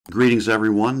Greetings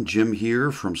everyone, Jim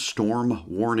here from Storm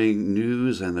Warning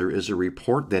News, and there is a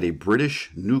report that a British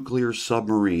nuclear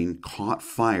submarine caught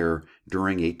fire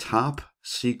during a top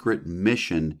secret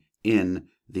mission in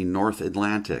the North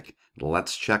Atlantic.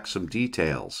 Let's check some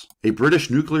details. A British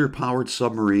nuclear-powered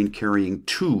submarine carrying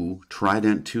 2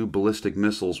 Trident II ballistic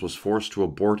missiles was forced to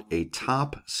abort a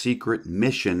top secret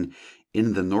mission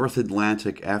in the North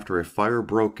Atlantic after a fire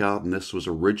broke out, and this was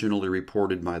originally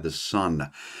reported by The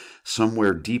Sun.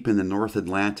 Somewhere deep in the North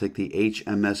Atlantic, the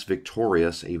HMS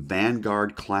Victorious, a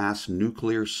Vanguard-class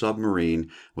nuclear submarine,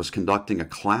 was conducting a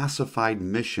classified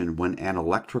mission when an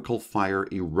electrical fire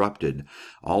erupted.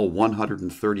 All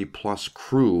 130-plus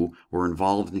crew were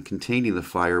involved in containing the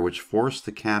fire, which forced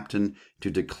the captain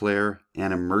to declare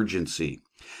an emergency.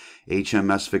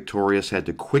 HMS Victorious had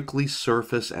to quickly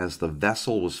surface as the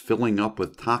vessel was filling up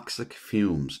with toxic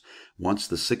fumes. Once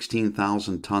the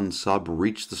 16,000-ton sub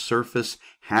reached the surface,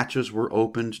 hatches were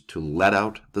opened to let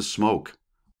out the smoke.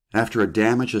 After a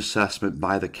damage assessment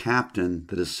by the captain,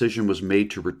 the decision was made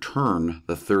to return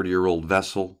the 30-year-old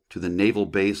vessel to the naval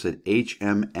base at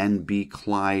HMNB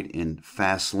Clyde in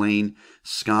Faslane,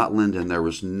 Scotland, and there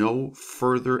was no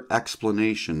further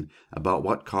explanation about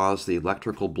what caused the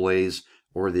electrical blaze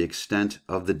or the extent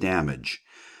of the damage.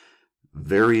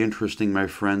 Very interesting, my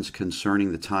friends,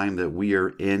 concerning the time that we are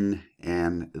in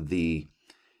and the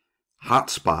hot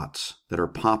spots that are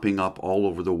popping up all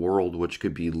over the world, which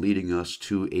could be leading us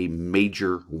to a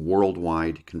major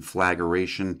worldwide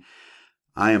conflagration.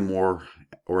 I am more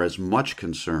or as much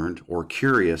concerned, or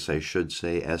curious, I should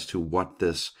say, as to what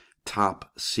this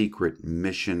top secret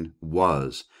mission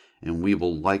was, and we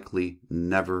will likely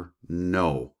never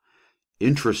know.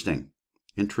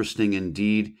 Interesting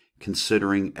indeed,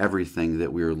 considering everything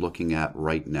that we are looking at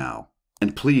right now.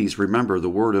 And please remember, the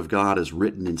Word of God is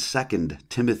written in 2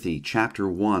 Timothy chapter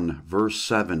 1, verse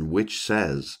 7, which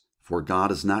says, "For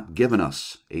God has not given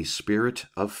us a spirit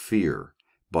of fear,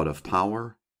 but of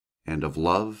power and of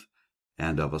love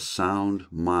and of a sound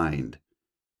mind."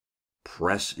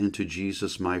 Press into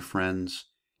Jesus, my friends,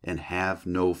 and have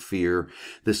no fear.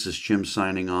 This is Jim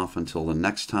signing off. Until the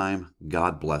next time,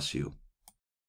 God bless you.